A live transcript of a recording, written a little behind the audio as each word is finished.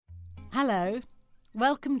Hello,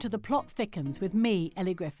 welcome to The Plot Thickens with me,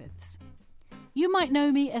 Ellie Griffiths. You might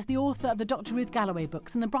know me as the author of the Dr. Ruth Galloway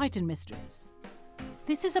books and the Brighton Mysteries.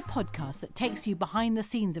 This is a podcast that takes you behind the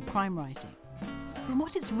scenes of crime writing, from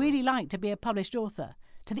what it's really like to be a published author,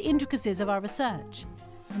 to the intricacies of our research,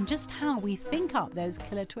 and just how we think up those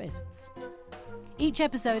killer twists. Each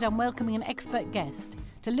episode I'm welcoming an expert guest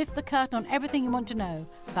to lift the curtain on everything you want to know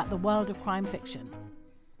about the world of crime fiction.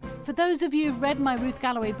 For those of you who've read my Ruth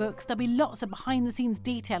Galloway books, there'll be lots of behind-the-scenes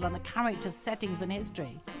detail on the characters, settings and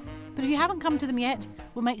history. But if you haven't come to them yet,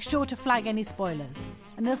 we'll make sure to flag any spoilers,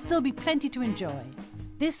 and there'll still be plenty to enjoy.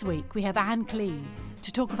 This week we have Anne Cleeves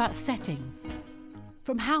to talk about settings.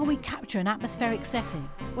 From how we capture an atmospheric setting,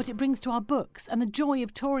 what it brings to our books, and the joy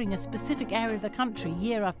of touring a specific area of the country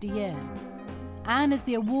year after year. Anne is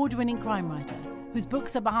the award-winning crime writer, whose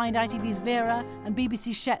books are behind ITV's Vera and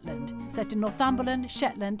BBC's Shetland, set in Northumberland,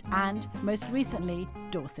 Shetland and, most recently,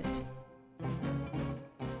 Dorset.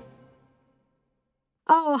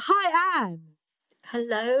 Oh, hi, Anne.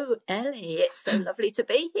 Hello, Ellie. It's so lovely to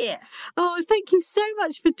be here. Oh, thank you so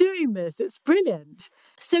much for doing this. It's brilliant.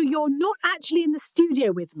 So you're not actually in the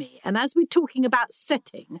studio with me, and as we're talking about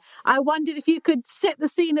setting, I wondered if you could set the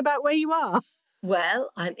scene about where you are. Well,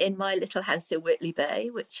 I'm in my little house in Whitley Bay,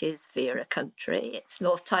 which is Vera country. It's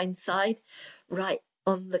North Tyneside, right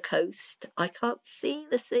on the coast. I can't see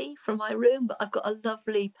the sea from my room, but I've got a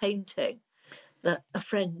lovely painting that a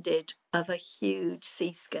friend did of a huge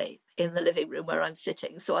seascape in the living room where I'm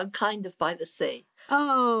sitting. So I'm kind of by the sea.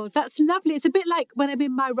 Oh, that's lovely. It's a bit like when I'm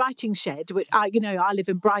in my writing shed, which I live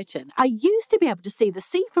in Brighton. I used to be able to see the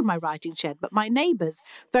sea from my writing shed, but my neighbours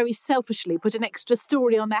very selfishly put an extra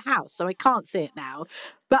story on their house, so I can't see it now.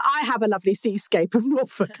 But I have a lovely seascape of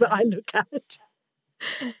Norfolk that I look at.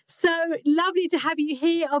 So lovely to have you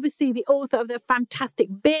here. Obviously, the author of the fantastic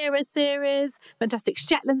Vera series, fantastic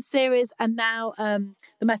Shetland series, and now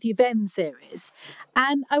the Matthew Venn series.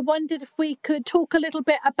 And I wondered if we could talk a little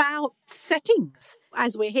bit about settings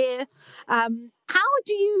as we're here. How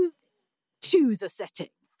do you choose a setting?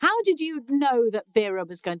 How did you know that Vera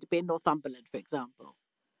was going to be in Northumberland, for example?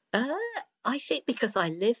 I think because I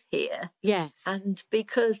live here. Yes. And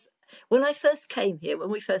because when I first came here, when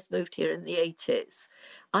we first moved here in the 80s,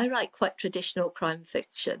 I write quite traditional crime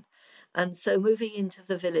fiction. And so moving into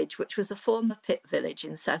the village, which was a former pit village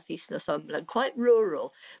in southeast Northumberland, quite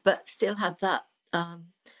rural, but still had that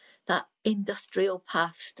industrial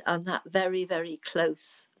past and that very, very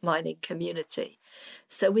close mining community.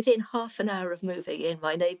 So within half an hour of moving in,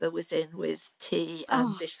 my neighbour was in with tea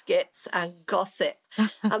and biscuits and gossip.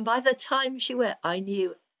 And by the time she went, I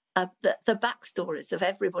knew the backstories of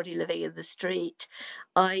everybody living in the street.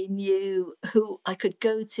 I knew who I could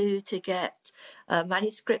go to get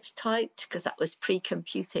manuscripts typed, because that was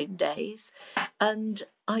pre-computing days. And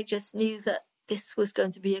I just knew that this was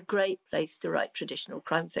going to be a great place to write traditional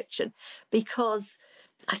crime fiction, because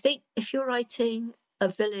I think if you're writing a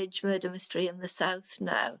village murder mystery in the South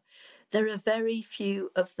now, there are very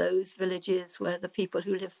few of those villages where the people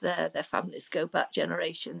who live there, their families go back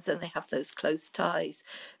generations and they have those close ties,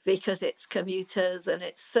 because it's commuters. And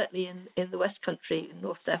it's certainly in the West Country, in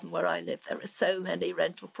North Devon where I live, there are so many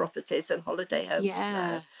rental properties and holiday homes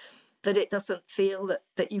now that it doesn't feel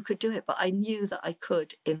that you could do it. But I knew that I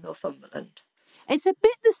could in Northumberland. It's a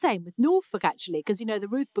bit the same with Norfolk, actually, because, the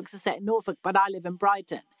Ruth books are set in Norfolk, but I live in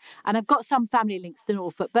Brighton. And I've got some family links to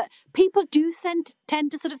Norfolk. But people do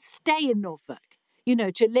tend to sort of stay in Norfolk,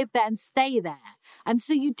 to live there and stay there. And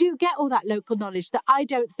so you do get all that local knowledge that I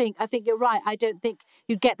think you're right, I don't think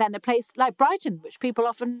you'd get that in a place like Brighton, which people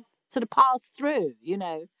often sort of pass through,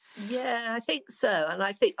 Yeah, I think so. And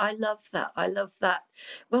I think I love that. I love that.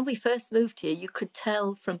 When we first moved here, you could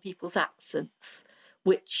tell from people's accents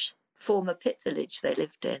which former pit village they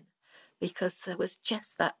lived in, because there was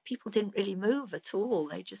just that people didn't really move at all.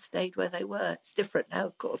 They just stayed where they were. It's different now,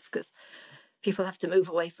 of course, because people have to move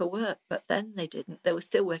away for work, but then they didn't. They were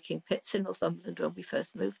still working pits in Northumberland when we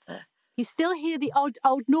first moved there. You still hear the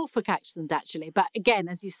old Norfolk accent, actually. But again,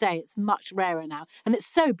 as you say, it's much rarer now. And it's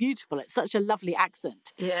so beautiful. It's such a lovely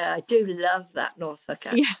accent. Yeah, I do love that Norfolk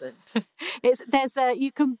accent. Yeah.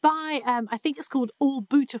 You can buy, I think it's called All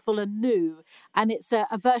Bootiful and New. And it's a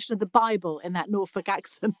version of the Bible in that Norfolk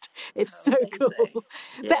accent. It's so amazing. Cool.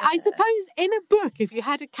 Yeah. But I suppose in a book, if you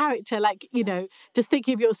had a character like, just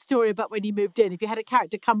thinking of your story about when you moved in, if you had a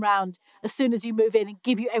character come round as soon as you move in and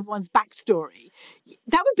give you everyone's backstory,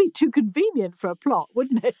 that would be too convenient for a plot,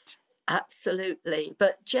 wouldn't it? Absolutely.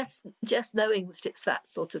 But just knowing that it's that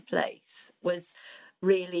sort of place was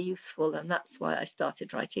really useful. And that's why I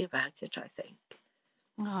started writing about it, I think.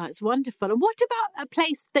 Oh, it's wonderful. And what about a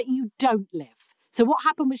place that you don't live? So what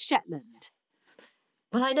happened with Shetland?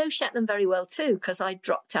 Well, I know Shetland very well too, because I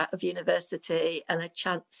dropped out of university and a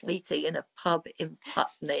chance meeting in a pub in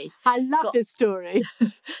Putney. I love this story.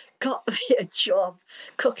 Got me a job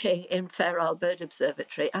cooking in Fair Isle Bird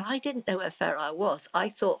Observatory, and I didn't know where Fair Isle was. I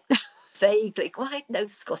thought vaguely, well, I had no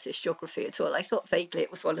Scottish geography at all. I thought vaguely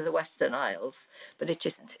it was one of the Western Isles, but it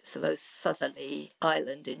isn't. It's the most southerly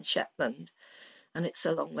island in Shetland, and it's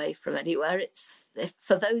a long way from anywhere.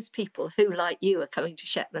 For those people who, like you, are coming to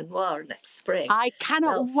Shetland Noir next spring. I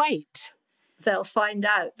cannot wait. They'll find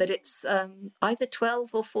out that it's either 12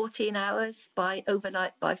 or 14 hours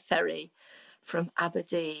overnight by ferry from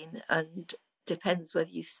Aberdeen, and depends whether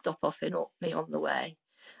you stop off in Orkney on the way.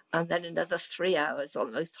 And then another 3 hours on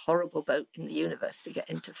the most horrible boat in the universe to get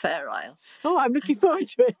into Fair Isle. Oh, I'm looking forward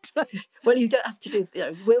to it. Well, you don't have to do,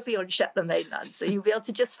 we'll be on Shetland mainland, so you'll be able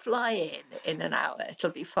to just fly in an hour. It'll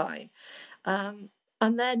be fine. And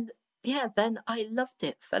then I loved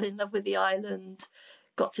it, fell in love with the island,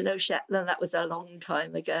 got to know Shetland. That was a long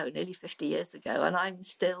time ago, nearly 50 years ago, and I'm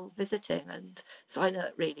still visiting, and so I know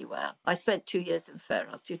it really well. I spent 2 years in Fair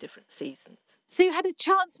Isle, 2 different seasons. So you had a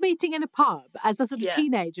chance meeting in a pub as a sort of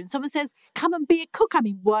teenager, and someone says, come and be a cook. I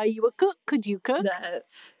mean, were you a cook? Could you cook? No,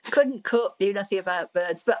 couldn't cook, knew nothing about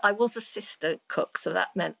birds, but I was assistant cook, so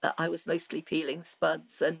that meant that I was mostly peeling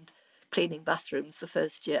spuds and cleaning bathrooms the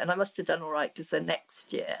first year, and I must have done all right because the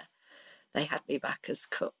next year they had me back as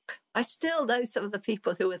cook. I still know some of the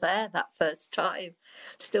people who were there that first time,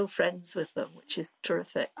 still friends with them, which is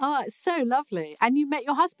terrific. Oh, it's so lovely. And you met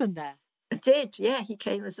your husband there? I did, yeah. He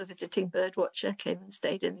came as a visiting bird watcher, came and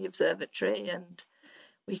stayed in the observatory, and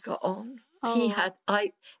we got on. Oh.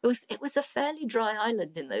 It was a fairly dry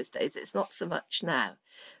island in those days. It's not so much now.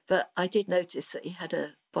 But I did notice that he had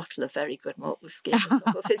a bottle of very good malt whiskey on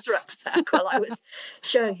top of his rucksack while I was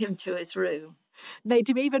showing him to his room. Made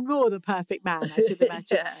him even more the perfect man, I should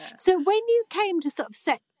imagine. Yeah. So when you came to sort of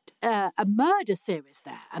set a murder series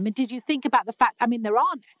there, I mean, did you think about the fact, I mean, there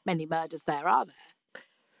aren't many murders there, are there?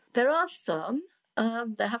 There are some.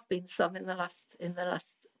 There have been some in the last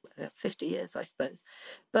 50 years, I suppose.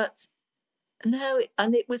 But no,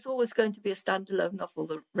 and it was always going to be a standalone novel,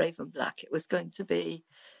 The Raven Black. It was going to be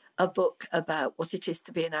a book about what it is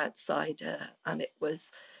to be an outsider. And it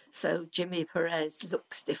was, so Jimmy Perez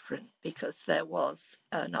looks different because there was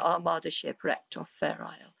an Armada ship wrecked off Fair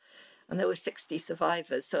Isle. And there were 60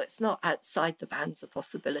 survivors. So it's not outside the bounds of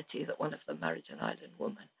possibility that one of them married an island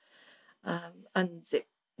woman.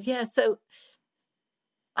 So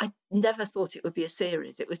I never thought it would be a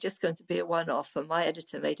series. It was just going to be a one-off, and my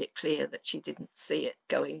editor made it clear that she didn't see it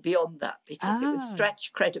going beyond that because it would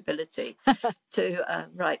stretch credibility to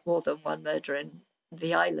write more than one murder in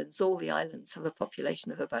the islands. All the islands have a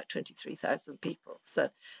population of about 23,000 people,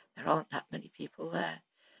 so there aren't that many people there.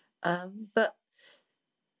 But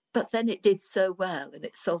then it did so well, and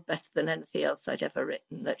it sold better than anything else I'd ever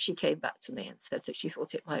written, that she came back to me and said that she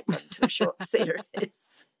thought it might run to a short series.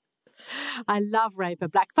 I love Raven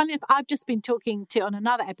Black. Funnily enough, I've just been talking on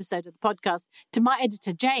another episode of the podcast to my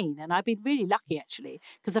editor, Jane, and I've been really lucky, actually,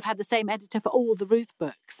 because I've had the same editor for all the Ruth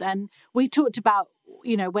books. And we talked about,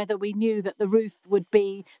 whether we knew that the Ruth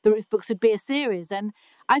books would be a series. And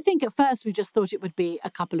I think at first we just thought it would be a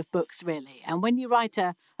couple of books, really. And when you write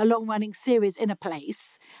a long-running series in a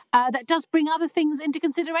place, that does bring other things into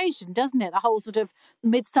consideration, doesn't it? The whole sort of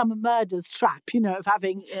Midsummer Murders trap, of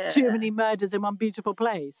having too many murders in one beautiful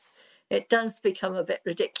place. It does become a bit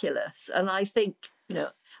ridiculous. And I think,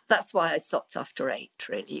 that's why I stopped after 8,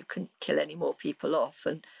 really. You couldn't kill any more people off.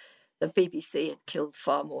 And the BBC had killed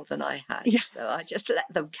far more than I had. Yes. So I just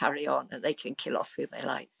let them carry on, and they can kill off who they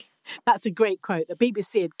like. That's a great quote. The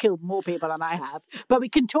BBC had killed more people than I have. But we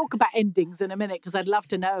can talk about endings in a minute because I'd love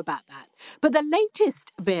to know about that. But the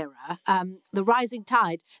latest Vera, The Rising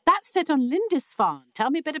Tide, that's set on Lindisfarne.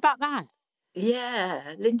 Tell me a bit about that.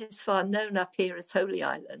 Yeah, Lindisfarne, known up here as Holy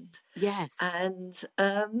Island. Yes. And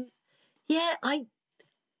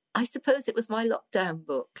I suppose it was my lockdown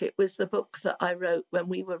book. It was the book that I wrote when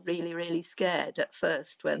we were really, really scared at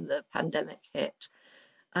first when the pandemic hit.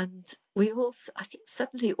 And I think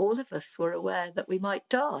suddenly all of us were aware that we might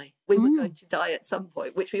die. We were going to die at some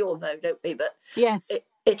point, which we all know, don't we? But yes,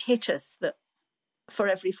 it hit us that for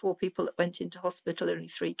every 4 people that went into hospital, only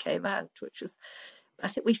 3 came out, which was, I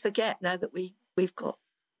think we forget now that we've got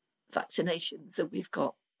vaccinations and we've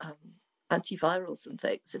got antivirals and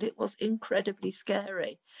things, and it was incredibly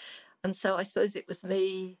scary. And so I suppose it was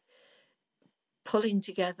me pulling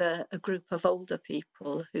together a group of older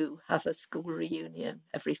people who have a school reunion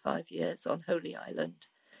every 5 years on Holy Island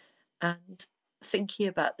and thinking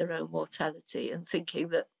about their own mortality and thinking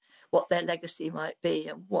that what their legacy might be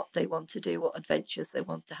and what they want to do, what adventures they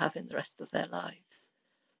want to have in the rest of their lives.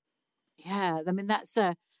 Yeah, I mean, that's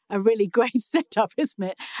a really great setup, isn't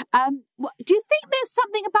it? Do you think there's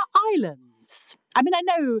something about islands? I mean, I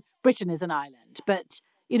know Britain is an island, but,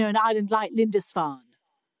 an island like Lindisfarne.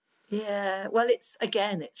 Yeah, well, it's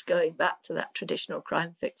going back to that traditional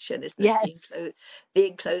crime fiction, isn't it? Yes. The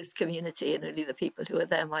enclosed community, and only the people who are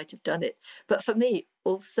there might have done it. But for me,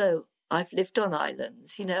 also, I've lived on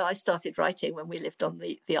islands. I started writing when we lived on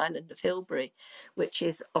the island of Hilbre, which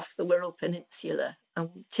is off the Wirral Peninsula.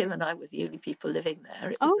 And Tim and I were the only people living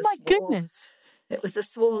there. Goodness. It was a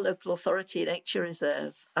small local authority nature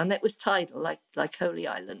reserve, and it was tidal, like Holy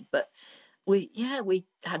Island. But we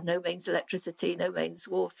had no mains electricity, no mains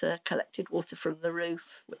water, collected water from the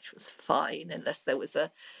roof, which was fine unless there was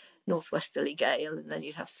a northwesterly gale, and then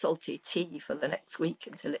you'd have salty tea for the next week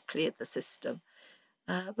until it cleared the system.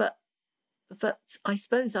 But I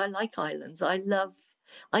suppose I like islands. I love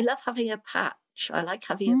having a patch. I like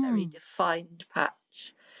having a very defined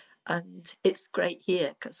patch. And it's great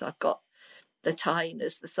here because I've got the Tyne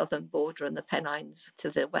as the southern border and the Pennines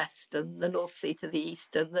to the west and the North Sea to the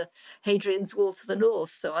east and the Hadrian's Wall to the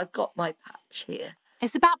north. So I've got my patch here.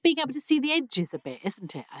 It's about being able to see the edges a bit,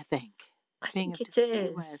 isn't it, I think? I think it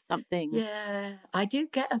is. Something... Yeah, I do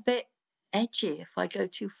get a bit edgy if I go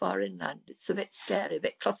too far inland. It's a bit scary, a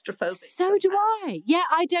bit claustrophobic. So do I. Yeah,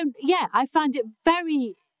 I find it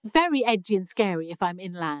very, very edgy and scary if I'm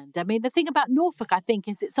inland. I mean, the thing about Norfolk, I think,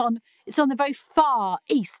 is it's on the very far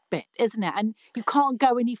east bit, isn't it? And you can't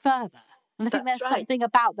go any further. And I think there's something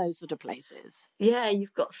about those sort of places. Yeah,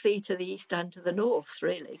 you've got sea to the east and to the north,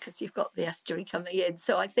 really, because you've got the estuary coming in.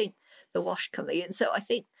 So I think the Wash coming in. So I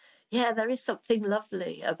think, yeah, there is something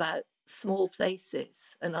lovely about small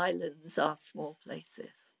places, and islands are small places.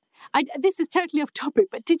 This is totally off topic,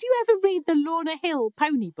 but did you ever read the Lorna Hill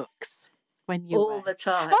pony books? All the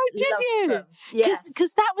time. Oh, did you? Yes.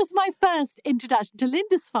 Because that was my first introduction to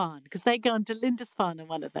Lindisfarne, because they go on to Lindisfarne in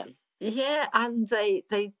one of them. Yeah, and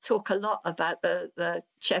they talk a lot about the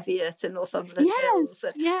Cheviot and Northumberland Hills.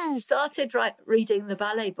 Yes. Started reading the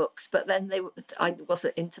ballet books, but then I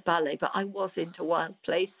wasn't into ballet, but I was into wild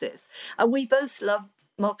places. And we both love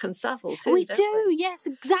Malcolm Saville too. We do, yes,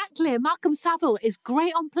 exactly. Malcolm Saville is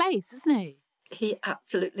great on place, isn't he? He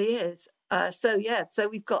absolutely is. So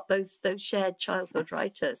we've got those shared childhood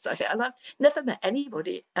writers. And I've never met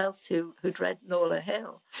anybody else who'd read Lorna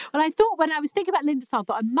Hill. Well, I thought when I was thinking about Lindisfarne, I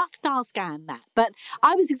thought I must ask Anne that. But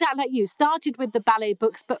I was exactly like you, started with the ballet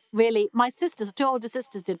books, but really my sisters, 2 older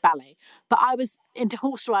sisters, did ballet. But I was into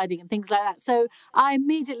horse riding and things like that. So I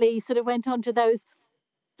immediately sort of went on to those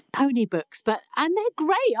pony books. And they're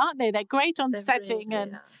great, aren't they? They're great on setting really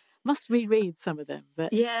and... Must reread some of them.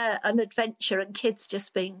 But yeah, an adventure and kids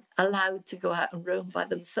just being allowed to go out and roam by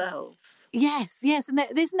themselves. Yes. And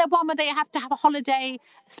isn't there one where they have to have a holiday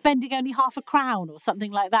spending only £0.50 or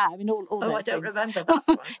something like that? I mean, all those I don't things. remember that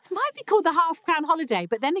one. It might be called the £0.50 holiday,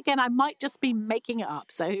 but then again, I might just be making it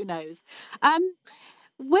up, so who knows.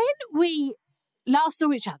 When we last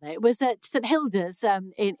saw each other, it was at St Hilda's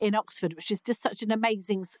in Oxford, which is just such an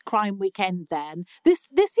amazing crime weekend there. And this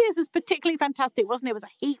year's was particularly fantastic, wasn't it? It was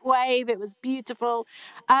a heat wave, it was beautiful.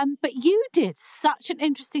 But you did such an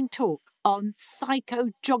interesting talk on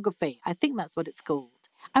psychogeography. I think that's what it's called.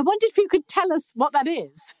 I wondered if you could tell us what that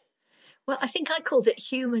is. Well, I think I called it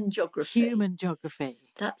human geography. Human geography.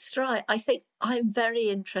 That's right. I think I'm very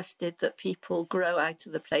interested that people grow out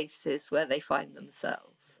of the places where they find themselves.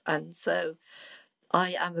 And so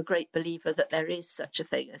I am a great believer that there is such a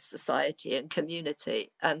thing as society and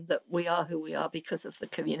community, and that we are who we are because of the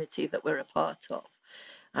community that we're a part of.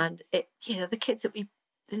 And the kids that we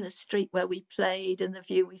in the street where we played and the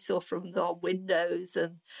view we saw from our windows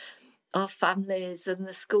and our families and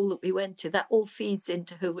the school that we went to, that all feeds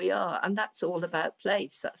into who we are. And that's all about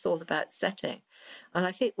place. That's all about setting. And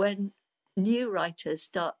I think when new writers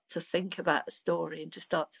start to think about a story and to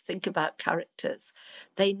start to think about characters,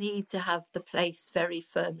 they need to have the place very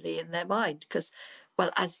firmly in their mind. Because,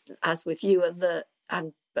 well, as with you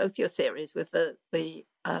and both your series with the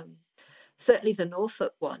certainly the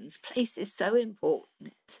Norfolk ones, place is so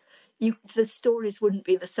important. The stories wouldn't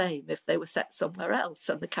be the same if they were set somewhere else,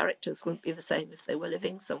 and the characters wouldn't be the same if they were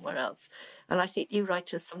living somewhere else. And I think new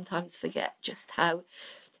writers sometimes forget just how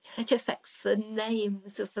it affects the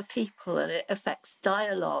names of the people, and it affects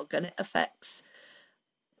dialogue, and it affects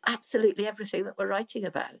absolutely everything that we're writing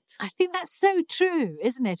about. I think that's so true,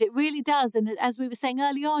 isn't it? It really does. And as we were saying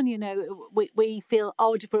early on, we feel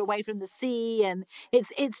odd if we're away from the sea, and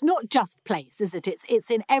it's not just place, is it? It's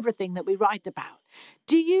in everything that we write about.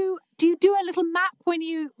 Do you do a little map when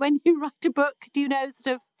you write a book? Do you know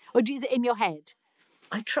sort of Or is it in your head?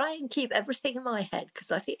 I try and keep everything in my head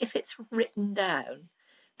because I think if it's written down,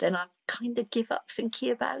 then I kind of give up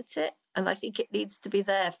thinking about it. And I think it needs to be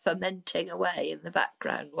there fermenting away in the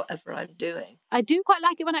background, whatever I'm doing. I do quite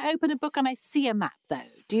like it when I open a book and I see a map, though.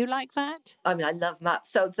 Do you like that? I mean, I love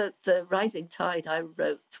maps. So the Rising Tide I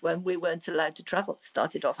wrote when we weren't allowed to travel.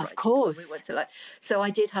 Started off Of course. When we weren't allowed. So I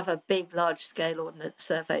did have a big, large-scale ordnance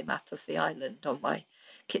survey map of the island on my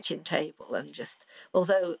kitchen table. And just,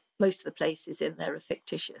 although most of the places in there are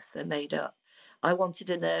fictitious, they're made up, I wanted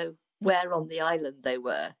to know where on the island they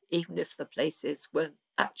were, even if the places weren't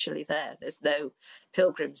actually there. There's no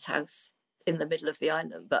pilgrim's house in the middle of the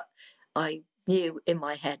island, but I knew in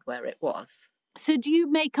my head where it was. So do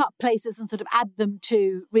you make up places and sort of add them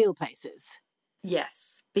to real places?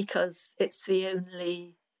 Yes, because it's the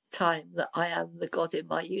only time that I am the god in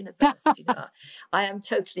my universe. I am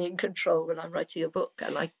totally in control when I'm writing a book,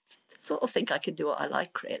 and I sort of think I can do what I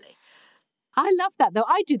like, really. I love that, though.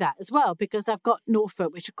 I do that as well because I've got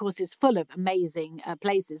Norfolk, which, of course, is full of amazing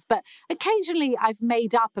places. But occasionally I've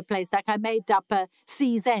made up a place, like I made up a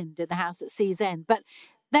Sea's End in the house at Sea's End. But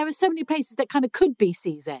there are so many places that kind of could be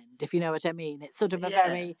Sea's End, if you know what I mean. It's sort of a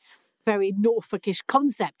very, very Norfolkish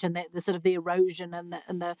concept, and the sort of the erosion and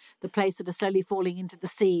the place sort of slowly falling into the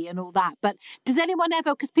sea and all that. But does anyone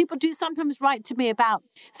ever, because people do sometimes write to me about,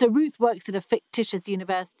 so Ruth works at a fictitious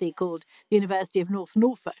university called the University of North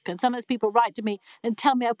Norfolk, and sometimes people write to me and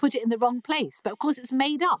tell me I put it in the wrong place, but of course it's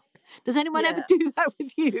made up. Does anyone ever do that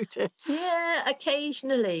with you? Yeah,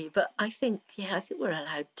 occasionally, but I think we're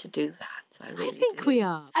allowed to do that. I think we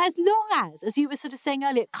are. As long as you were sort of saying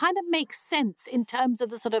earlier, it kind of makes sense in terms of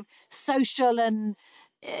the sort of social and,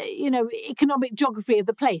 economic geography of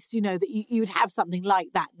the place, that you would have something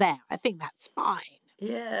like that there. I think that's fine.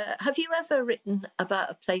 Yeah. Have you ever written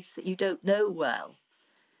about a place that you don't know well?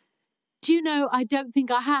 Do you know, I don't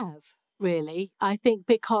think I have. Really, I think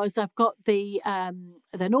because I've got the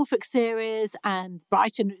Norfolk series and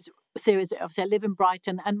Brighton series. Obviously, I live in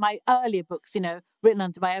Brighton, and my earlier books, written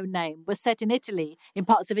under my own name, were set in Italy, in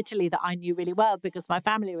parts of Italy that I knew really well because my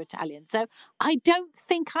family were Italian. So I don't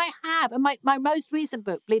think I have. And my most recent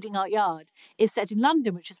book, Bleeding Heart Yard, is set in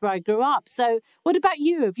London, which is where I grew up. So what about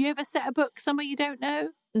you? Have you ever set a book somewhere you don't know?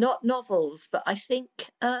 Not novels, but I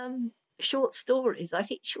think short stories. I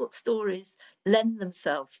think short stories lend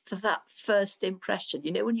themselves to that first impression.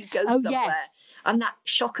 When you go somewhere and that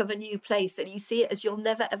shock of a new place, and you see it as you'll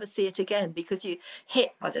never ever see it again because you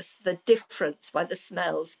hit by the difference, by the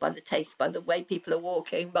smells, by the taste, by the way people are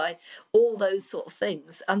walking, by all those sort of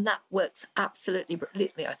things. And that works absolutely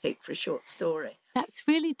brilliantly, I think, for a short story. That's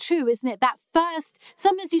really true, isn't it? That first,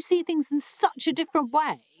 sometimes you see things in such a different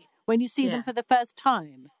way when you see them for the first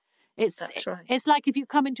time. That's right. It's like if you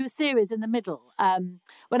come into a series in the middle.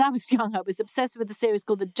 When I was young, I was obsessed with a series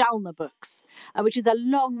called the Jalna books, which is a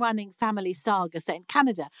long-running family saga set in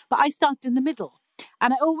Canada. But I started in the middle.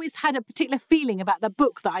 And I always had a particular feeling about the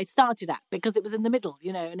book that I started at because it was in the middle,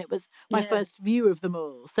 and it was my first view of them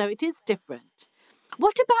all. So it is different.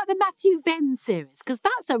 What about the Matthew Venn series? Because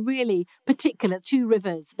that's a really particular, Two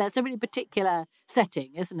Rivers, that's a really particular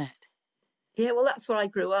setting, isn't it? Yeah, well, that's where I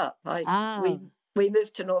grew up. We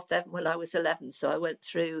moved to North Devon when I was 11, so I went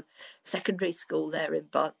through secondary school there in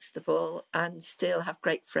Barnstaple and still have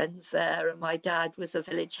great friends there. And my dad was a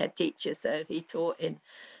village head teacher, so he taught in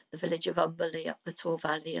the village of Umberley up the Tor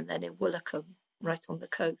Valley and then in Woolacombe, right on the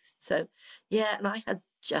coast. So, and I had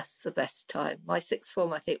just the best time. My sixth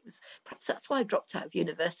form, I think, perhaps that's why I dropped out of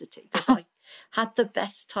university, because I had the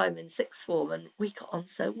best time in sixth form and we got on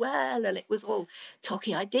so well, and it was all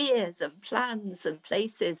talking ideas and plans and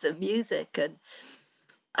places and music,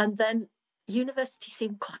 and then university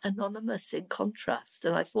seemed quite anonymous in contrast,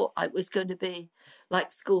 and I thought I was going to be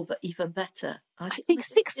like school but even better. I think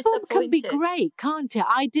sixth form can be great, can't it?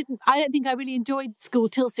 I don't think I really enjoyed school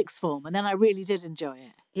till sixth form, and then I really did enjoy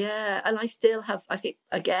it. Yeah, and I still have, I think,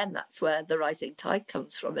 again, that's where the Rising Tide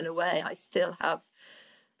comes from in a way. I still have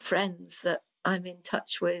friends that I'm in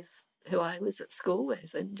touch with who I was at school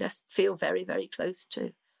with and just feel very, very close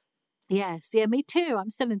to. Yes, me too. I'm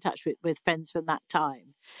still in touch with friends from that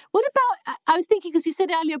time. What about, I was thinking, because you said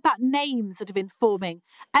earlier about names sort of informing.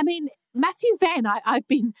 I mean, Matthew Venn, I've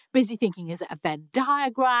been busy thinking, is it a Venn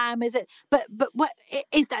diagram? Is it, but what,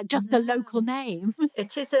 is that just a local name?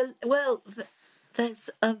 It is there's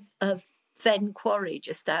a Venn quarry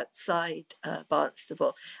just outside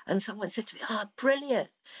Barnstaple, and someone said to me, brilliant.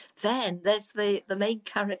 Then there's the main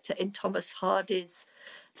character in Thomas Hardy's,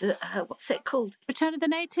 what's it called? Return of the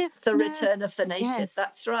Native? Return of the Native, yes.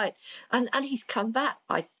 That's right. And he's come back.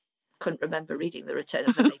 couldn't remember reading The Return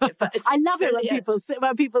of the Native. But it's I love it brilliant.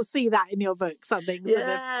 when people see that in your book, something. Sort of.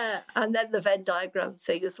 Yeah, and then the Venn diagram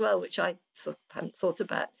thing as well, which I sort of hadn't thought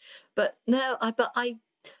about. But no,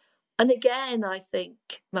 and again, I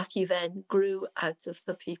think Matthew Venn grew out of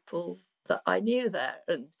the people that I knew there,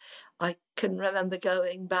 and I can remember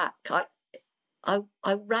going back. I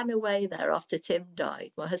ran away there after Tim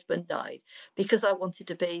died, my husband died, because I wanted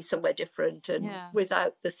to be somewhere different and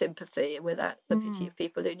without the sympathy and without the pity of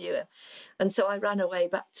people who knew him. And so I ran away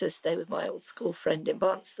back to stay with my old school friend in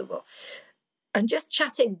Barnstaple, and just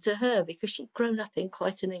chatting to her, because she'd grown up in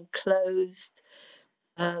quite an enclosed,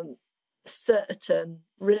 certain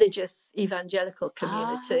religious evangelical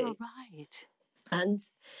community. Oh, right. And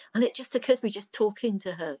it just occurred to me, just talking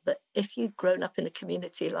to her, that if you'd grown up in a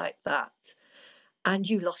community like that and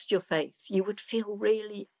you lost your faith, you would feel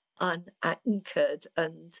really unanchored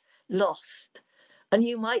and lost. And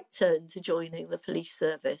you might turn to joining the police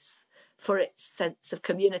service for its sense of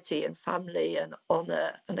community and family and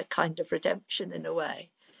honour and a kind of redemption in a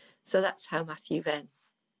way. So that's how Matthew Venn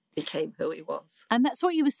became who he was. And that's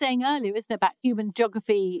what you were saying earlier, isn't it, about human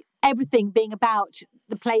geography, everything being about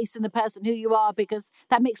the place and the person who you are, because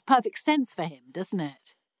that makes perfect sense for him, doesn't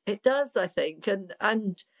it? It does, I think.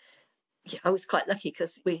 And yeah, I was quite lucky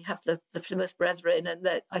because we have the Plymouth Brethren, and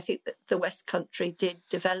that I think that the West Country did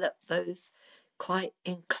develop those quite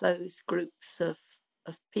enclosed groups of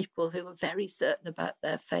people who were very certain about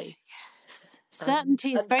their faith. Yes.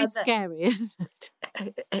 Certainty is very scary, isn't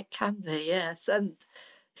it? It can be, yes. And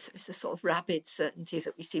it's the sort of rabid certainty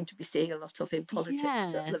that we seem to be seeing a lot of in politics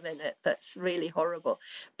at the minute. That's really horrible.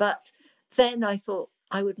 But then I thought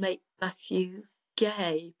I would make Matthew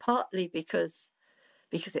gay, partly because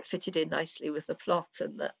it fitted in nicely with the plot,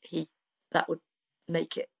 and that would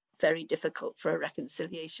make it very difficult for a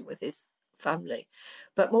reconciliation with his family.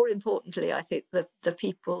 But more importantly, I think the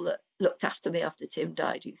people that looked after me after Tim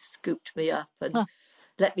died, who scooped me up and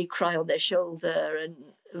let me cry on their shoulder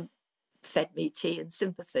and fed me tea and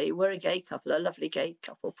sympathy, were a gay couple, a lovely gay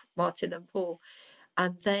couple, Martin and Paul.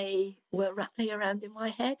 And they were rattling around in my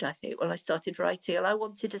head, I think, when I started writing. And I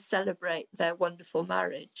wanted to celebrate their wonderful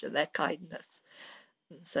marriage and their kindness.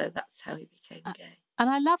 And so that's how he became gay. And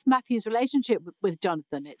I love Matthew's relationship with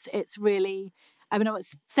Jonathan. It's really, I mean, I won't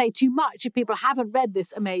say too much if people haven't read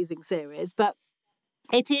this amazing series, but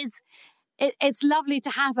it's lovely to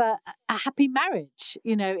have a happy marriage,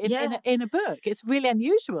 you know, in a book. It's really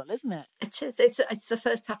unusual, isn't it? It is. It's the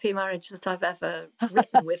first happy marriage that I've ever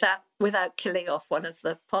written without killing off one of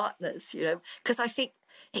the partners, you know, because I think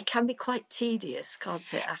it can be quite tedious,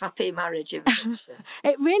 can't it? A happy marriage in fiction.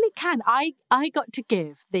 It really can. I got to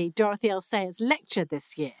give the Dorothy L. Sayers lecture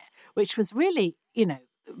this year, which was really, you know,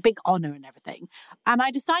 big honour and everything. And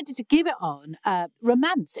I decided to give it on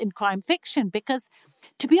romance in crime fiction because,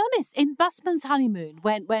 to be honest, in Busman's Honeymoon,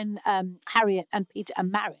 when Harriet and Peter are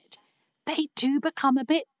married, they do become a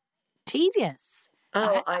bit tedious.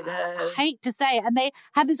 Oh, I know. I hate to say it. And they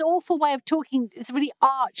have this awful way of talking. It's a really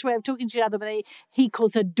arch way of talking to each other where he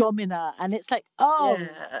calls her Domina. And it's like, oh,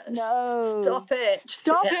 no. Stop it.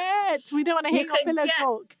 Stop it. We don't want to hear your pillow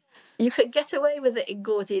talk. You can get away with it in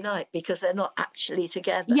Gaudy Night because they're not actually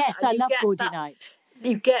together. Yes, I love Gaudy Night.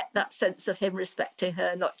 You get that sense of him respecting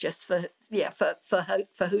her, not just for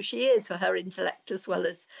who she is, for her intellect as well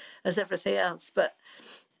as everything else. But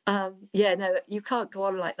you can't go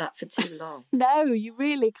on like that for too long. No, you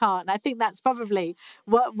really can't. I think that's probably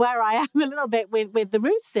where I am a little bit with the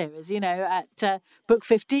Ruth series, you know, at book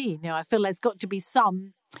 15. You know, I feel there's got to be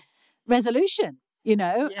some resolution, you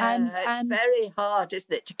know. Yeah, it's very hard,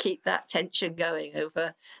 isn't it, to keep that tension going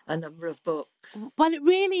over a number of books. Well, it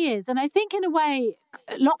really is. And I think in a way,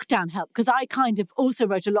 lockdown helped because I kind of also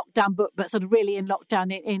wrote a lockdown book, but sort of really in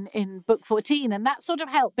lockdown in book 14. And that sort of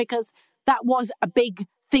helped because that was a big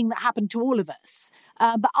thing that happened to all of us.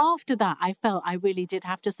 But after that, I felt I really did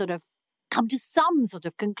have to sort of come to some sort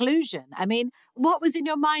of conclusion. I mean, what was in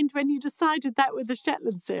your mind when you decided that with the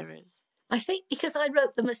Shetland series? I think because I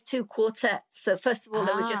wrote them as 2 quartets. So first of all,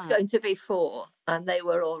 there were just going to be 4, and they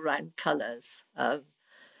were all round colours.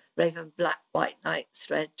 Raven Black, White Knights,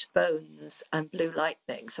 Red Bones, and Blue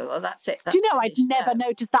Lightning. So that's it. Do you know, I'd never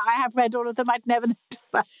noticed that. I have read all of them. I'd never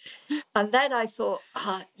noticed that. And then I thought,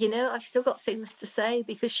 I've still got things to say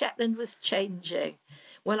because Shetland was changing.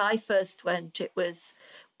 When I first went,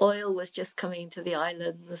 oil was just coming to the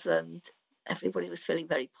islands and everybody was feeling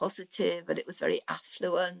very positive and it was very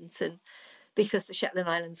affluent. And because the Shetland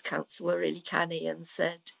Islands Council were really canny and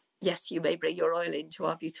said, yes, you may bring your oil into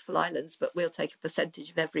our beautiful islands, but we'll take a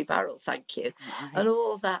percentage of every barrel, thank you. Right. And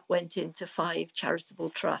all that went into 5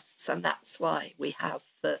 charitable trusts, and that's why we have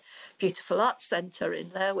the beautiful arts centre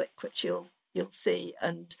in Lerwick, which you'll see,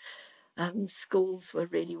 and schools were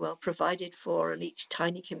really well provided for, and each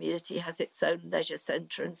tiny community has its own leisure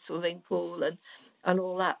centre and swimming pool and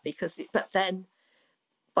all that. But then,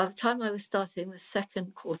 by the time I was starting the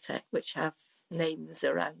second quartet, which have names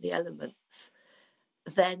around the elements,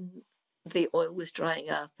 then the oil was drying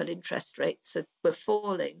up and interest rates were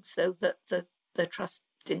falling, so that the trust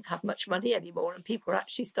didn't have much money anymore, and people were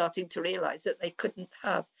actually starting to realise that they couldn't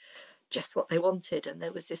have just what they wanted, and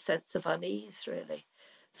there was this sense of unease, really.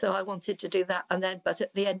 So I wanted to do that, but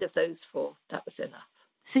at the end of those 4, that was enough.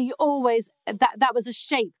 So you always, that was a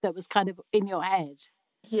shape that was kind of in your head?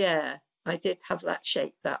 Yeah, I did have that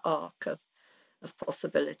shape, that arc of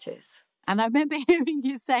possibilities. And I remember hearing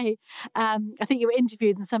you say, I think you were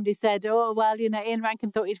interviewed and somebody said, oh, well, Ian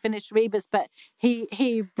Rankin thought he'd finished Rebus, but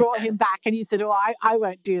he brought him back, and you said, oh, I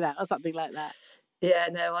won't do that, or something like that. Yeah,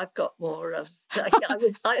 no, I've got more. I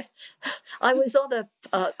was on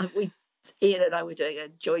Ian and I were doing a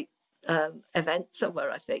joint event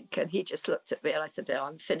somewhere, I think, and he just looked at me and I said, no,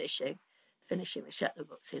 I'm finishing the Shetland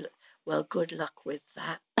books. He looked, well, good luck with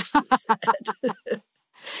that, he said.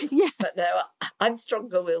 Yes. But no, I'm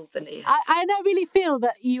stronger-willed than he. I really feel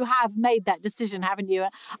that you have made that decision, haven't you?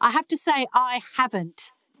 I have to say, I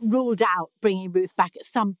haven't ruled out bringing Ruth back at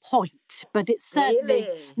some point, but it's certainly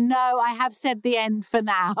Really? No. I have said the end for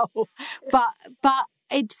now, but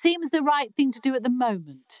it seems the right thing to do at the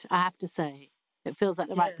moment. I have to say, it feels like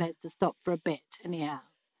the right place to stop for a bit. Anyhow,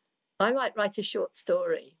 I might write a short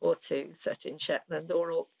story or 2 set in Shetland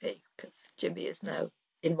or Orkney, because Jimmy is now.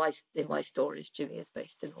 In my stories, Jimmy is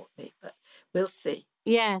based in Orkney, but we'll see.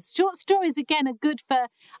 Yes, short stories again are good for.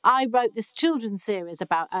 I wrote this children's series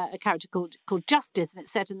about a character called Justice, and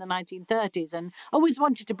it's set in the 1930s, and always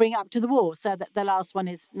wanted to bring it up to the war, so that the last one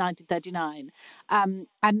is 1939, and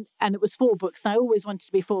it was 4 books, and I always wanted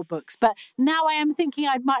to be 4 books, but now I am thinking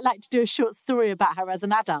I might like to do a short story about her as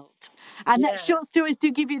an adult, and that short stories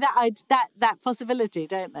do give you that possibility,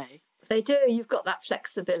 don't they? They do. You've got that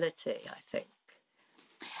flexibility, I think.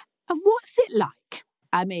 And what's it like?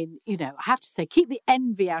 I mean, I have to say, keep the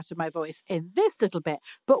envy out of my voice in this little bit,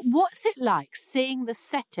 but what's it like seeing the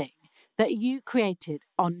setting that you created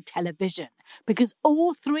on television? Because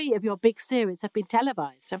all 3 of your big series have been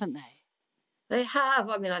televised, haven't they? They have.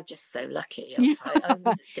 I mean, I'm just so lucky. You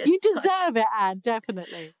deserve it, Anne,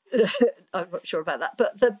 definitely. I'm not sure about that.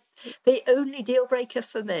 But the only deal breaker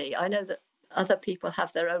for me, I know that other people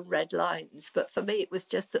have their own red lines, but for me it was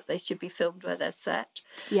just that they should be filmed where they're set.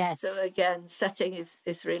 Yes. So again, setting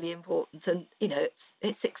is really important, and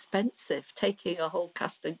it's expensive taking a whole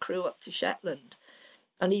cast and crew up to Shetland.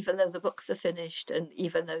 And even though the books are finished, and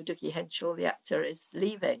even though Dougie Henshall, the actor, is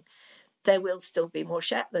leaving, there will still be more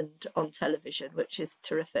Shetland on television, which is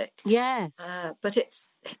terrific. Yes. But it's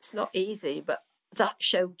not easy. But that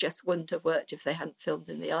show just wouldn't have worked if they hadn't filmed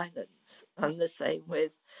in the islands. And the same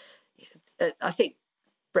with. I think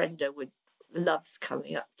Brenda loves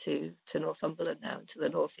coming up to Northumberland now and to the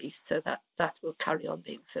northeast, so that will carry on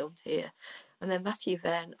being filmed here. And then Matthew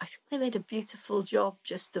Venn, I think they made a beautiful job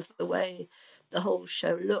just of the way the whole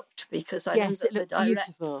show looked, because I know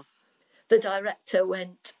that the director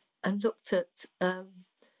went and looked at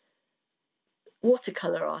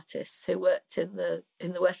watercolour artists who worked in the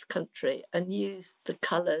West Country and used the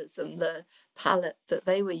colours and the palette that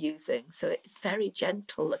they were using. So it's very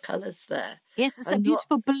gentle, the colours there. Yes, it's some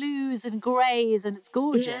beautiful blues and greys, and it's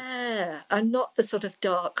gorgeous. Yeah, and not the sort of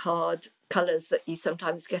dark, hard colours that you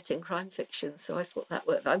sometimes get in crime fiction. So I thought that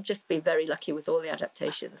worked. I've just been very lucky with all the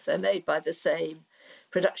adaptations. They're made by the same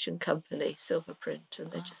production company, Silverprint,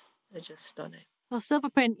 and they're just stunning. Well,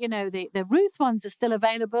 Silverprint, the Ruth ones are still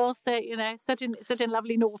available. So, set in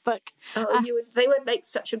lovely Norfolk. Oh, they would make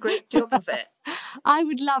such a great job of it. I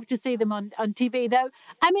would love to see them on TV, though.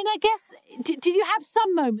 I mean, I guess, did you have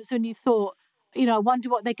some moments when you thought, I wonder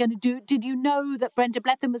what they're going to do? Did you know that Brenda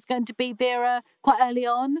Blethyn was going to be Vera quite early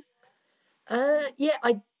on? Yeah,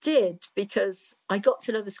 I did, because I got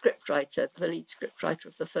to know the scriptwriter, the lead scriptwriter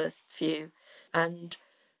of the first few, and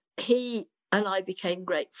he and I became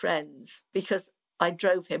great friends because I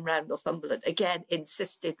drove him round Northumberland, again,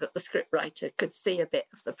 insisted that the scriptwriter could see a bit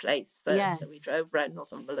of the place first. Yes. So we drove round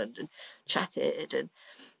Northumberland and chatted and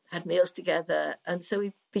had meals together. And so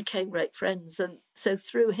we became great friends. And so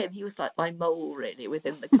through him, he was like my mole, really,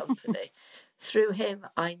 within the company. Through him,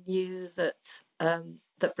 I knew that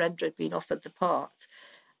Brenda had been offered the part.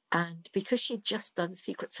 And because she'd just done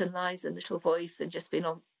Secrets and Lies and Little Voice and just been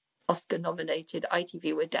on Oscar nominated,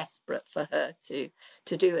 ITV were desperate for her to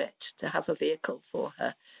do it, to have a vehicle for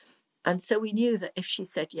her. And so we knew that if she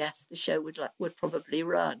said yes, the show would probably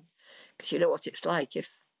run. because you know what it's like.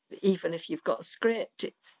 Even if you've got a script,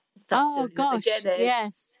 that's Oh only gosh, the beginning.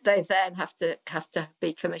 yes. They then have to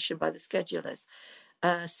be commissioned by the schedulers.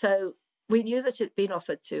 So we knew that it had been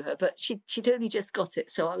offered to her, but she'd only just got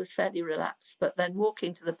it, so I was fairly relaxed. But then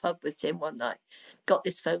walking to the pub with Tim one night, got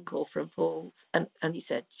this phone call from Paul, and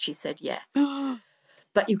she said yes.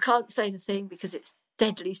 But you can't say anything because it's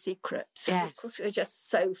deadly secret. So Yes. of course we were just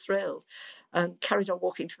so thrilled. Carried on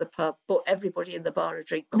walking to the pub, bought everybody in the bar a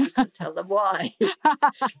drink, but we couldn't tell them why. I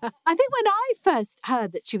think when I first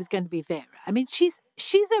heard that she was going to be Vera, I mean, she's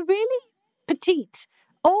a really petite,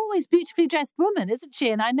 always beautifully dressed woman, isn't she?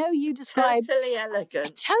 And I know you describe... Totally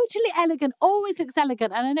elegant. Totally elegant, always looks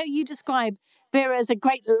elegant. And I know you describe Vera as a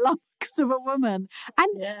great lumps of a woman.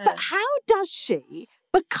 But how does she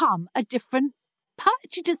become a different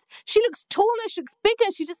person? She looks taller, she looks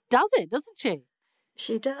bigger, she just does it, doesn't she?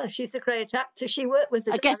 She does. She's a great actor. She worked with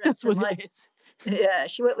the director. I guess that's what it is. Yeah,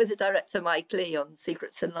 she worked with the director Mike Leigh on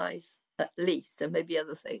Secrets and Lies, at least, and maybe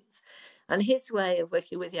other things. And his way of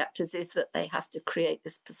working with the actors is that they have to create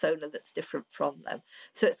this persona that's different from them.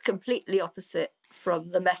 So it's completely opposite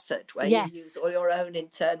from the method, where you use all your own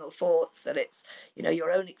internal thoughts and it's,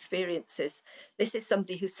 your own experiences. This is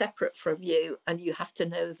somebody who's separate from you and you have to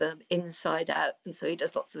know them inside out. And so he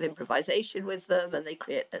does lots of improvisation with them and they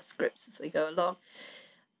create their scripts as they go along.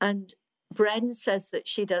 And Bren says that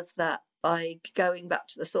she does that by going back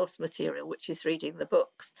to the source material, which is reading the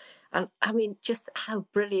books. And I mean, just how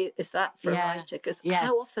brilliant is that for a writer? Because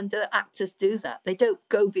how often do actors do that? They don't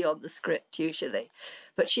go beyond the script usually,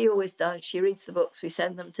 but she always does. She reads the books, we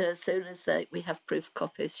send them to her as soon as we have proof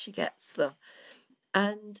copies, she gets them.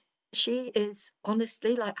 And she is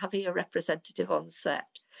honestly like having a representative on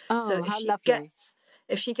set. Oh, so how lovely.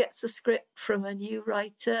 If she gets the script from a new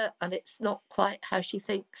writer and it's not quite how she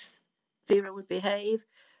thinks Vera would behave,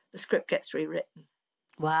 the script gets rewritten.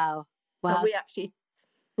 Wow. And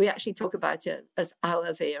we actually talk about it as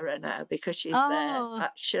our Vera now, because she's there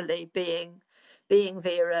actually being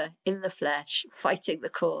Vera in the flesh, fighting the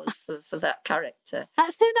cause for that character.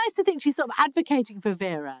 That's so nice to think she's sort of advocating for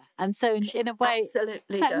Vera. And so in a way,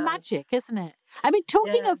 it's like magic, isn't it? I mean,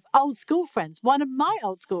 talking of old school friends, one of my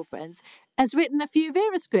old school friends has written a few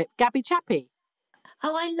Vera scripts, Gabby Chappie.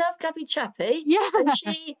 Oh, I love Gabby Chappie. Yeah. And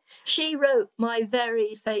she wrote my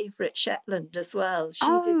very favourite Shetland as well. She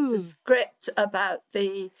did the script about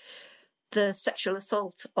the sexual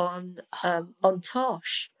assault on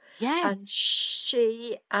Tosh. Yes. And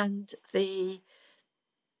she and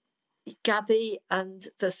Gabby and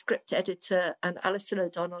the script editor and Alison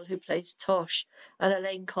O'Donnell, who plays Tosh, and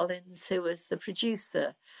Elaine Collins, who was the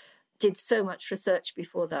producer, did so much research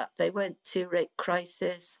before that. They went to Rape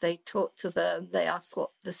Crisis, they talked to them, they asked what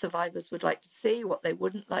the survivors would like to see, what they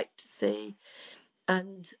wouldn't like to see.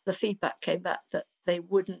 And the feedback came back that they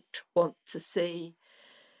wouldn't want to see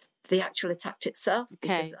the actual attack itself,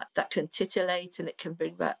 because that can titillate and it can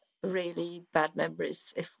bring back really bad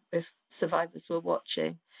memories if survivors were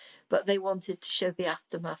watching. But they wanted to show the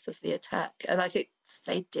aftermath of the attack. And I think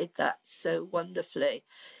they did that so wonderfully.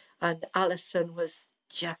 And Alison was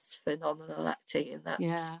just phenomenal acting in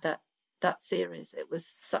that series. It was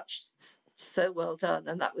so well done,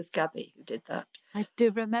 and that was Gabby who did that. I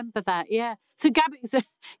do remember that. Yeah. So Gabby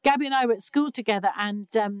and I were at school together, and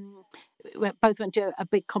we both went to a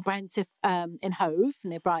big comprehensive in Hove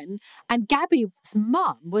near Brighton. And Gabby's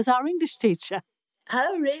mum was our English teacher.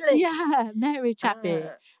 Oh, really? Yeah, Mary Chappie,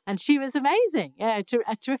 and she was amazing. Yeah,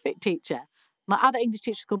 a terrific teacher. My other English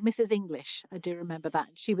teacher was called Mrs. English. I do remember that.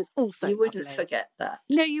 She was also You wouldn't lovely. forget that.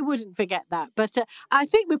 No, you wouldn't forget that. But I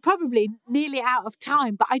think we're probably nearly out of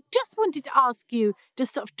time. But I just wanted to ask you,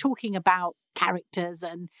 just sort of talking about characters,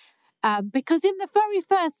 and because in the very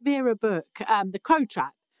first Vera book, The Crow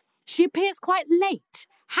Trap, she appears quite late.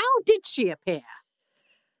 How did she appear?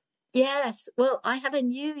 Yes, well, I had a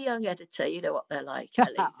new young editor, you know what they're like,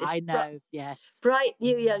 Ellie. I know, yes. Bright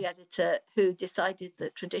new young editor who decided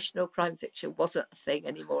that traditional crime fiction wasn't a thing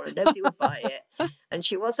anymore and nobody would buy it. And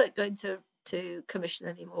she wasn't going to commission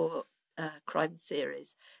any more crime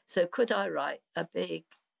series. So could I write a big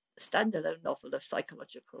standalone novel of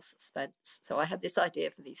psychological suspense? So I had this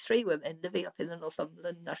idea for these three women living up in the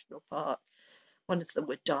Northumberland National Park. One of them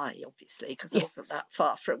would die, obviously, because it wasn't that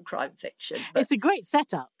far from crime fiction. But, it's a great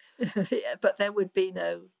setup. yeah, but there would be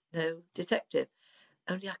no detective.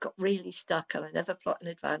 Only I got really stuck and I never plot in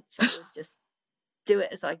advance. I always just do it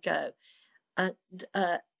as I go. And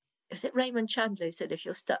is it Raymond Chandler who said, if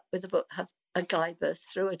you're stuck with a book, have a guy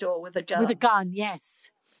burst through a door with a gun? With a gun, yes.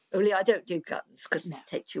 Only I don't do guns because they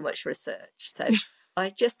take too much research. So I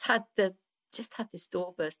just had this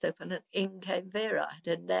door burst open and in came Vera. I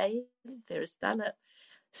had a name, Vera Stanhope.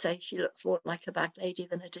 say she looks more like a bag lady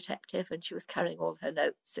than a detective, and she was carrying all her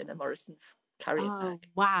notes in a Morrison's carrier bag.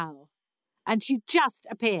 Wow. And she just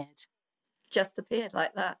appeared. Just appeared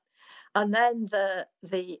like that. And then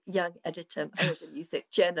the young editor made a music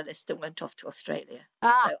journalist and went off to Australia.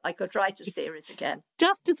 So I could write a series again.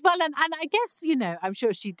 Just as well. And I guess, you know, I'm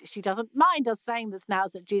sure she doesn't mind us saying this now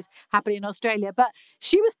that she's happily in Australia, but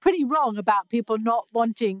she was pretty wrong about people not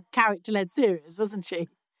wanting character-led series, wasn't she?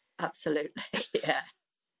 Absolutely, yeah.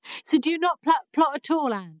 So do you not plot at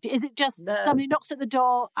all, Anne? Is it just somebody knocks at the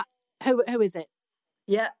door? Who is it?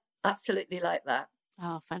 Yeah, absolutely like that.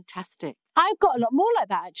 Oh, fantastic. I've got a lot more like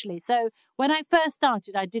that, actually. So when I first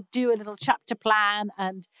started, I did do a little chapter plan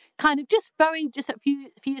and kind of just a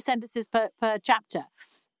few sentences per chapter.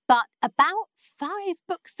 But about 5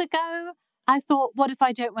 books ago, I thought, what if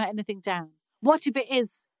I don't write anything down? What if it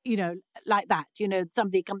is, you know, like that? You know,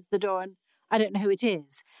 somebody comes to the door and I don't know who it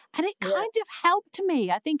is. And it kind of helped me.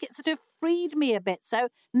 I think it sort of freed me a bit. So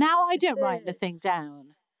now I don't write the thing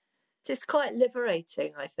down. It's quite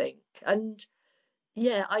liberating, I think. And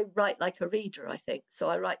yeah, I write like a reader, I think. So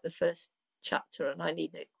I write the first chapter and I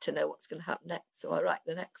need to know what's going to happen next. So I write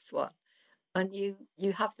the next one. And you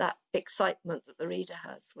have that excitement that the reader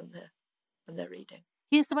has when they're reading.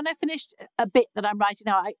 Yeah, so when I finished a bit that I'm writing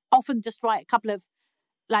now, I often just write a couple of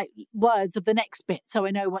like words of the next bit so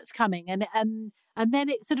I know what's coming. And then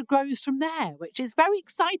it sort of grows from there, which is very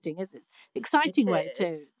exciting, isn't it? Exciting way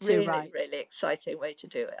to write. Really exciting way to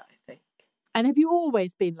do it, I think. And have you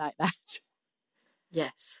always been like that?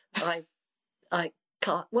 Yes, I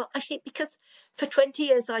can't. Well, I think because for 20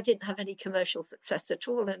 years I didn't have any commercial success at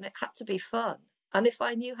all, and it had to be fun. And if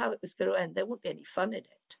I knew how it was going to end, there wouldn't be any fun in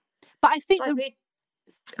it. But I think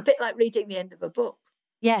a bit like reading the end of a book.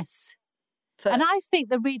 Yes. First. And I think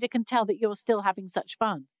the reader can tell that you're still having such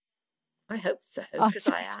fun. I hope so, because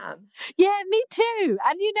I am. Yeah, me too.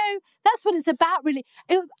 And, you know, that's what it's about, really.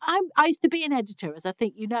 I used to be an editor, as I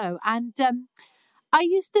think you know, and I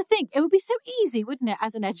used to think it would be so easy, wouldn't it,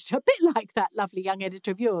 as an editor, a bit like that lovely young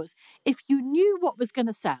editor of yours, if you knew what was going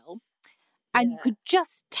to sell and you could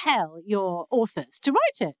just tell your authors to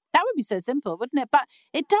write it. That would be so simple, wouldn't it? But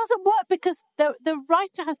it doesn't work because the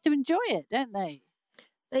writer has to enjoy it, don't they?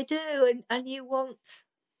 They do, and you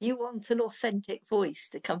want an authentic voice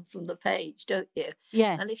to come from the page, don't you?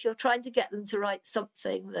 Yes. And if you're trying to get them to write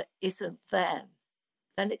something that isn't them,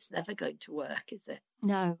 then it's never going to work, is it?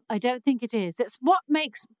 No, I don't think it is. It's what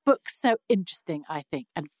makes books so interesting, I think,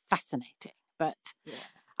 and fascinating. But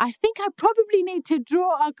I think I probably need to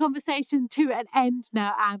draw our conversation to an end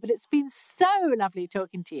now, Anne, but it's been so lovely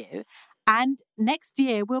talking to you. And next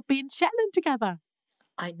year we'll be in Shetland together.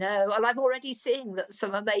 I know, and I'm already seeing that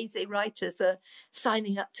some amazing writers are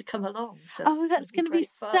signing up to come along. So that's going to be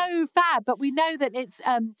so fab. But we know that it's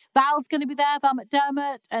Val's going to be there, Val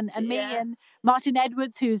McDermott, and me and Martin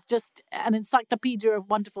Edwards, who's just an encyclopedia of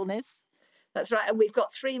wonderfulness. That's right, and we've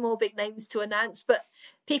got 3 more big names to announce, but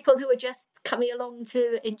people who are just coming along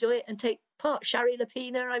to enjoy it and take part. Shari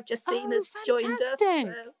Lapina, I've just seen, has joined us.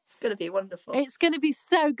 So it's going to be wonderful. It's going to be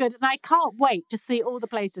so good, and I can't wait to see all the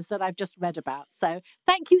places that I've just read about. So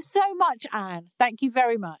thank you so much, Anne. Thank you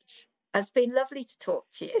very much. It's been lovely to talk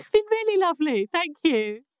to you. It's been really lovely. Thank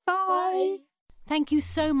you. Bye. Bye. Thank you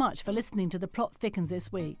so much for listening to The Plot Thickens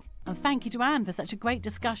this week. And thank you to Anne for such a great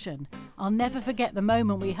discussion. I'll never forget the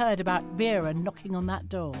moment we heard about Vera knocking on that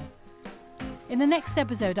door. In the next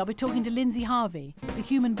episode, I'll be talking to Lindsay Harvey, the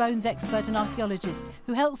human bones expert and archaeologist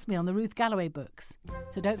who helps me on the Ruth Galloway books.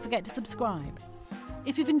 So don't forget to subscribe.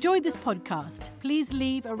 If you've enjoyed this podcast, please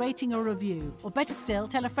leave a rating or review, or better still,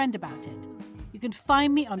 tell a friend about it. You can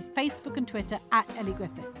find me on Facebook and Twitter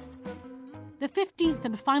 @EllieGriffiths. The 15th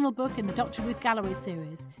and final book in the Dr. Ruth Galloway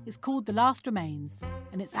series is called The Last Remains,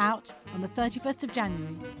 and it's out on the 31st of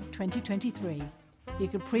January 2023. You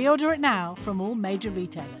can pre-order it now from all major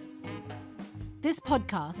retailers. This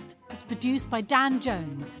podcast was produced by Dan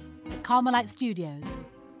Jones at Carmelite Studios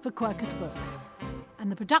for Quercus Books,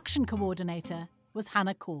 and the production coordinator was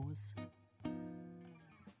Hannah Cause.